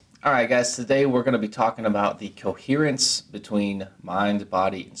All right, guys, today we're going to be talking about the coherence between mind,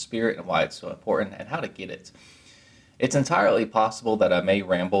 body, and spirit and why it's so important and how to get it. It's entirely possible that I may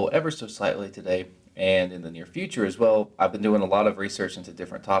ramble ever so slightly today and in the near future as well. I've been doing a lot of research into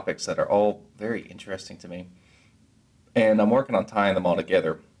different topics that are all very interesting to me, and I'm working on tying them all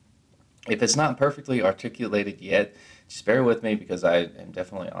together. If it's not perfectly articulated yet, just bear with me because I am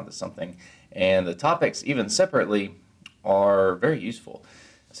definitely onto something. And the topics, even separately, are very useful.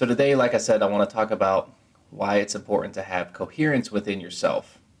 So today, like I said, I want to talk about why it's important to have coherence within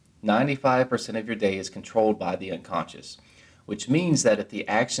yourself. 95% of your day is controlled by the unconscious, which means that if the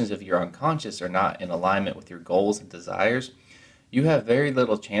actions of your unconscious are not in alignment with your goals and desires, you have very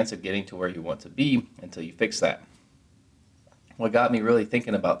little chance of getting to where you want to be until you fix that. What got me really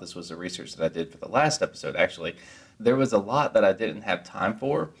thinking about this was the research that I did for the last episode, actually. There was a lot that I didn't have time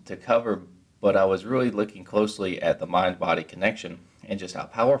for to cover, but I was really looking closely at the mind-body connection and just how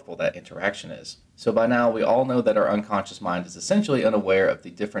powerful that interaction is. So by now, we all know that our unconscious mind is essentially unaware of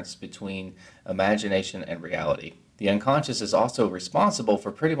the difference between imagination and reality. The unconscious is also responsible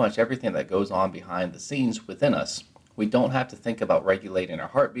for pretty much everything that goes on behind the scenes within us. We don't have to think about regulating our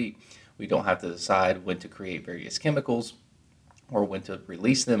heartbeat. We don't have to decide when to create various chemicals or when to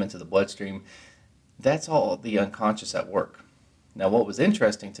release them into the bloodstream. That's all the unconscious at work. Now, what was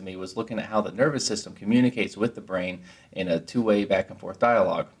interesting to me was looking at how the nervous system communicates with the brain in a two-way back and forth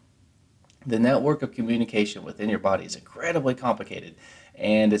dialogue. The network of communication within your body is incredibly complicated,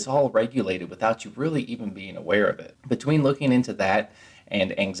 and it's all regulated without you really even being aware of it. Between looking into that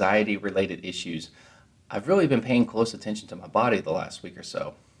and anxiety-related issues, I've really been paying close attention to my body the last week or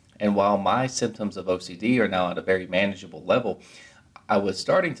so. And while my symptoms of OCD are now at a very manageable level, I was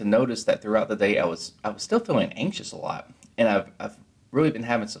starting to notice that throughout the day I was still feeling anxious a lot, and I've really been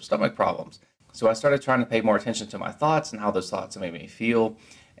having some stomach problems. So I started trying to pay more attention to my thoughts and how those thoughts made me feel,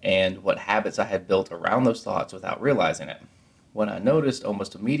 and what habits I had built around those thoughts without realizing it. What I noticed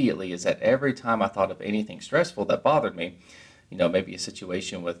almost immediately is that every time I thought of anything stressful that bothered me, maybe a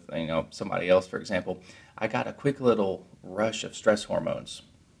situation with, somebody else, for example, I got a quick little rush of stress hormones.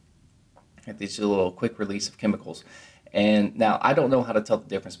 These are a little quick release of chemicals. And now I don't know how to tell the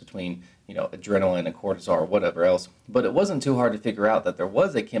difference between, adrenaline and cortisol or whatever else, but it wasn't too hard to figure out that there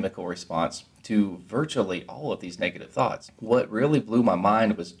was a chemical response to virtually all of these negative thoughts. What really blew my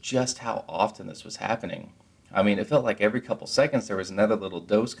mind was just how often this was happening. I mean, it felt like every couple seconds there was another little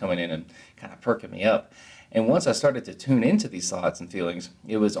dose coming in and kind of perking me up. And once I started to tune into these thoughts and feelings,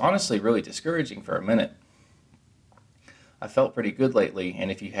 it was honestly really discouraging for a minute. I felt pretty good lately,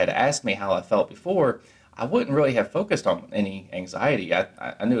 and if you had asked me how I felt before, I wouldn't really have focused on any anxiety.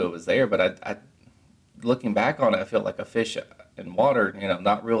 I knew it was there, but looking back on it, I feel like a fish in water,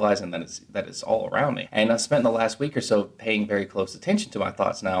 not realizing that it's all around me. And I spent the last week or so paying very close attention to my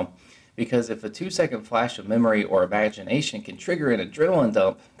thoughts now, because if a 2-second flash of memory or imagination can trigger an adrenaline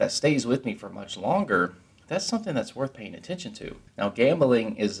dump that stays with me for much longer, that's something that's worth paying attention to. Now,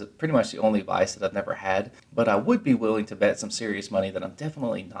 gambling is pretty much the only vice that I've never had, but I would be willing to bet some serious money that I'm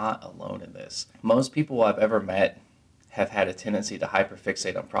definitely not alone in this. Most people I've ever met have had a tendency to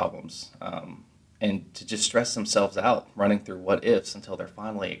hyperfixate on problems and to just stress themselves out, running through what ifs until they're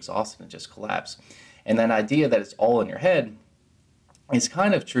finally exhausted and just collapse. And that idea that it's all in your head is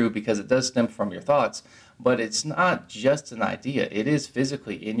kind of true because it does stem from your thoughts, but it's not just an idea. It is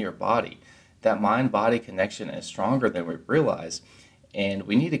physically in your body. That mind-body connection is stronger than we realize, and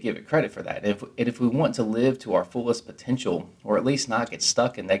we need to give it credit for that. If we want to live to our fullest potential, or at least not get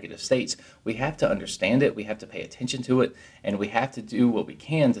stuck in negative states, we have to understand it, we have to pay attention to it, and we have to do what we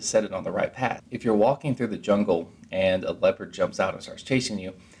can to set it on the right path. If you're walking through the jungle and a leopard jumps out and starts chasing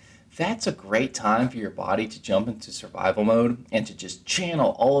you, that's a great time for your body to jump into survival mode and to just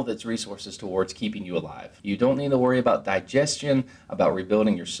channel all of its resources towards keeping you alive. You don't need to worry about digestion, about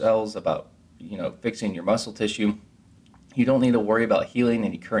rebuilding your cells, about fixing your muscle tissue. You don't need to worry about healing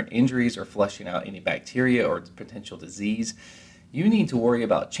any current injuries or flushing out any bacteria or potential disease. You need to worry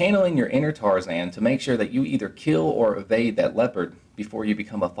about channeling your inner Tarzan to make sure that you either kill or evade that leopard before you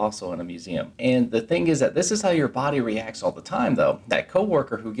become a fossil in a museum. And the thing is that this is how your body reacts all the time, though. That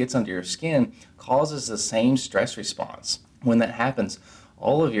coworker who gets under your skin causes the same stress response. When that happens,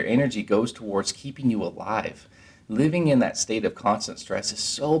 all of your energy goes towards keeping you alive. Living in that state of constant stress is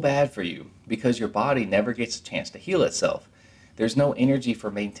so bad for you because your body never gets a chance to heal itself. There's no energy for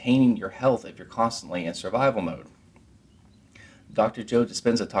maintaining your health if you're constantly in survival mode. Dr. Joe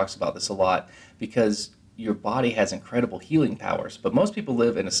Dispenza talks about this a lot because your body has incredible healing powers, but most people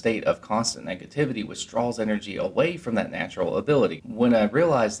live in a state of constant negativity which draws energy away from that natural ability. When I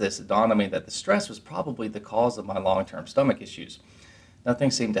realized this, it dawned on me that the stress was probably the cause of my long-term stomach issues.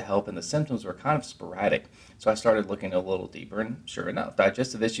 Nothing seemed to help, and the symptoms were kind of sporadic. So I started looking a little deeper, and sure enough,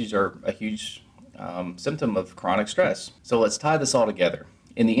 digestive issues are a huge symptom of chronic stress. So let's tie this all together.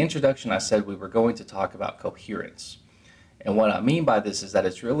 In the introduction, I said we were going to talk about coherence. And what I mean by this is that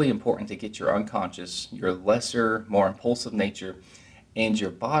it's really important to get your unconscious, your lesser, more impulsive nature, and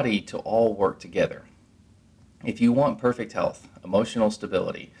your body to all work together. If you want perfect health, emotional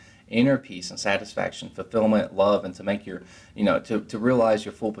stability, inner peace and satisfaction, fulfillment, love, and to make your, to realize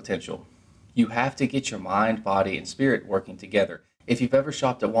your full potential, you have to get your mind, body, and spirit working together. If you've ever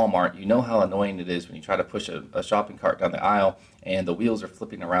shopped at Walmart, you know how annoying it is when you try to push a shopping cart down the aisle and the wheels are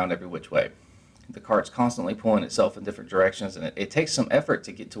flipping around every which way. The cart's constantly pulling itself in different directions, and it takes some effort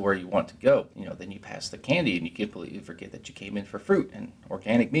to get to where you want to go. Then you pass the candy and you completely forget that you came in for fruit and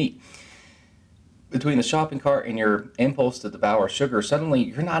organic meat. Between the shopping cart and your impulse to devour sugar, suddenly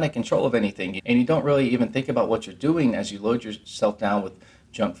you're not in control of anything, and you don't really even think about what you're doing as you load yourself down with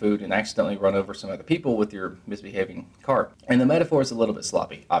junk food and accidentally run over some other people with your misbehaving cart. And the metaphor is a little bit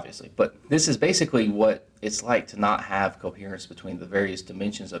sloppy, obviously, but this is basically what it's like to not have coherence between the various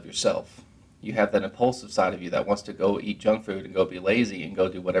dimensions of yourself. You have that impulsive side of you that wants to go eat junk food and go be lazy and go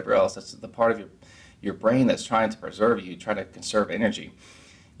do whatever else. That's the part of your brain that's trying to preserve you, trying to conserve energy.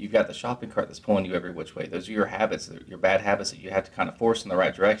 You've got the shopping cart that's pulling you every which way. Those are your habits, your bad habits that you have to kind of force in the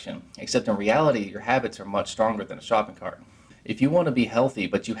right direction. Except in reality, your habits are much stronger than a shopping cart. If you want to be healthy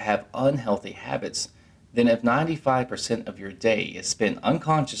but you have unhealthy habits, then if 95% of your day is spent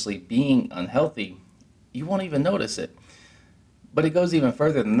unconsciously being unhealthy, you won't even notice it. But it goes even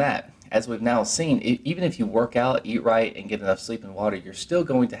further than that. As we've now seen, even if you work out, eat right, and get enough sleep and water, you're still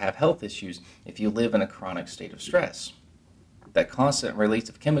going to have health issues if you live in a chronic state of stress. That constant release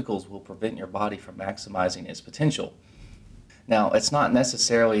of chemicals will prevent your body from maximizing its potential. Now, it's not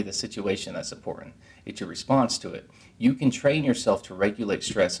necessarily the situation that's important. It's your response to it. You can train yourself to regulate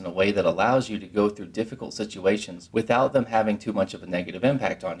stress in a way that allows you to go through difficult situations without them having too much of a negative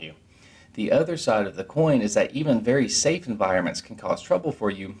impact on you. The other side of the coin is that even very safe environments can cause trouble for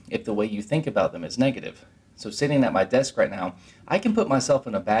you if the way you think about them is negative. So sitting at my desk right now, I can put myself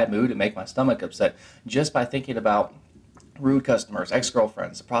in a bad mood and make my stomach upset just by thinking about rude customers,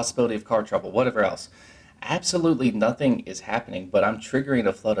 ex-girlfriends, the possibility of car trouble, whatever else. Absolutely nothing is happening, but I'm triggering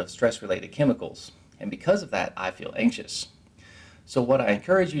a flood of stress-related chemicals. And because of that, I feel anxious. So what I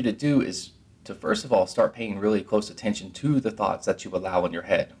encourage you to do is to first of all start paying really close attention to the thoughts that you allow in your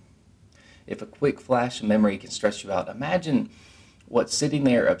head. If a quick flash of memory can stress you out, imagine what sitting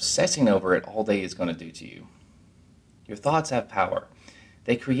there obsessing over it all day is going to do to you. Your thoughts have power.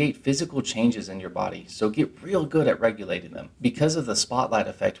 They create physical changes in your body, so get real good at regulating them. Because of the spotlight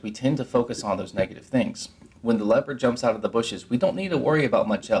effect, we tend to focus on those negative things. When the leopard jumps out of the bushes, we don't need to worry about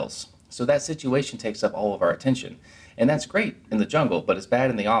much else. So that situation takes up all of our attention. And that's great in the jungle, but it's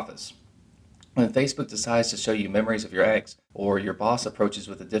bad in the office. When Facebook decides to show you memories of your ex, or your boss approaches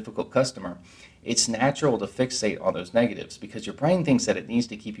with a difficult customer, it's natural to fixate on those negatives because your brain thinks that it needs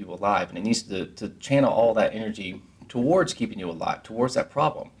to keep you alive, and it needs to channel all that energy towards keeping you alive, towards that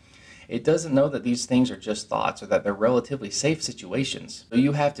problem. It doesn't know that these things are just thoughts or that they're relatively safe situations. So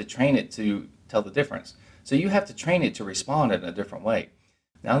you have to train it to tell the difference. So you have to train it to respond in a different way.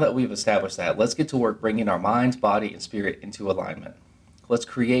 Now that we've established that, let's get to work bringing our mind, body, and spirit into alignment. Let's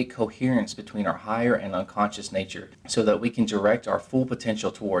create coherence between our higher and unconscious nature so that we can direct our full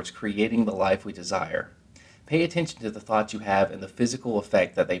potential towards creating the life we desire. Pay attention to the thoughts you have and the physical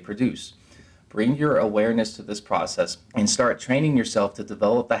effect that they produce. Bring your awareness to this process and start training yourself to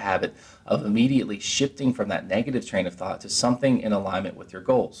develop the habit of immediately shifting from that negative train of thought to something in alignment with your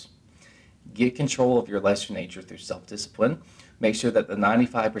goals. Get control of your lesser nature through self-discipline. Make sure that the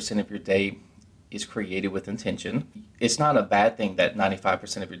 95% of your day is created with intention. It's not a bad thing that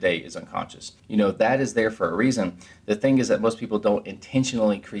 95% of your day is unconscious. That is there for a reason. The thing is that most people don't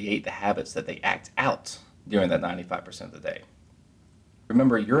intentionally create the habits that they act out during that 95% of the day.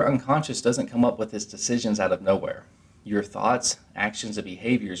 Remember, your unconscious doesn't come up with its decisions out of nowhere. Your thoughts, actions, and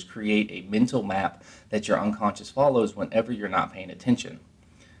behaviors create a mental map that your unconscious follows whenever you're not paying attention.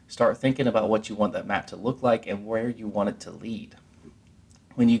 Start thinking about what you want that map to look like and where you want it to lead.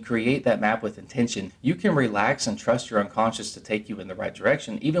 When you create that map with intention, you can relax and trust your unconscious to take you in the right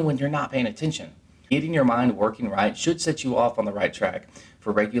direction, even when you're not paying attention. Getting your mind working right should set you off on the right track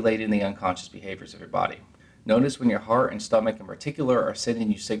for regulating the unconscious behaviors of your body. Notice when your heart and stomach in particular are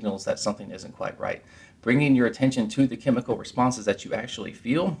sending you signals that something isn't quite right. Bringing your attention to the chemical responses that you actually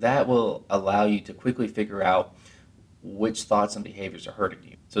feel, that will allow you to quickly figure out which thoughts and behaviors are hurting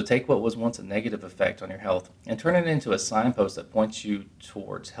you. So take what was once a negative effect on your health and turn it into a signpost that points you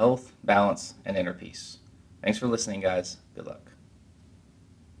towards health, balance, and inner peace. Thanks for listening, guys. Good luck.